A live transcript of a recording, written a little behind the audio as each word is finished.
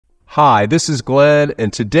Hi, this is Glenn,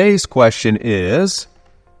 and today's question is,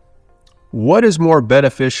 what is more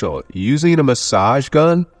beneficial, using a massage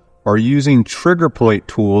gun or using trigger point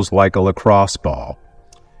tools like a lacrosse ball?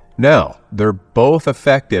 Now, they're both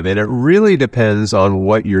effective, and it really depends on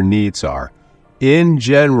what your needs are. In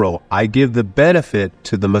general, I give the benefit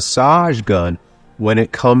to the massage gun when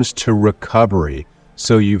it comes to recovery.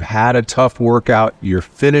 So you've had a tough workout, you're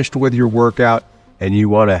finished with your workout, and you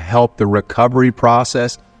want to help the recovery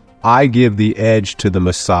process, I give the edge to the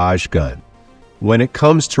massage gun. When it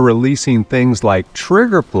comes to releasing things like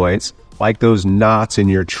trigger points, like those knots in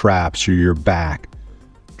your traps or your back,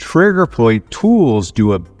 trigger point tools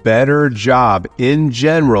do a better job in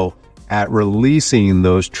general at releasing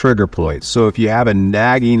those trigger points. So if you have a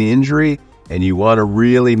nagging injury and you want to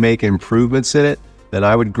really make improvements in it, then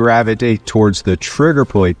I would gravitate towards the trigger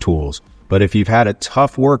point tools. But if you've had a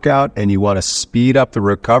tough workout and you want to speed up the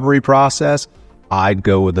recovery process, I'd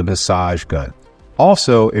go with the massage gun.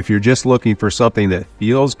 Also, if you're just looking for something that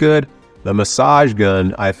feels good, the massage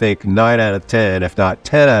gun, I think 9 out of 10, if not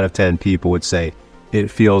 10 out of 10 people would say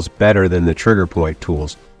it feels better than the trigger point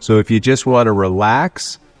tools. So if you just want to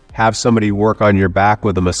relax, have somebody work on your back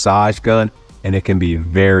with a massage gun, and it can be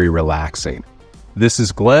very relaxing. This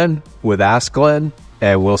is Glenn with Ask Glenn,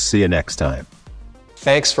 and we'll see you next time.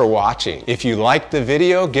 Thanks for watching. If you liked the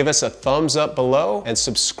video, give us a thumbs up below and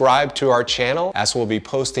subscribe to our channel, as we'll be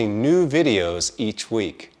posting new videos each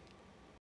week.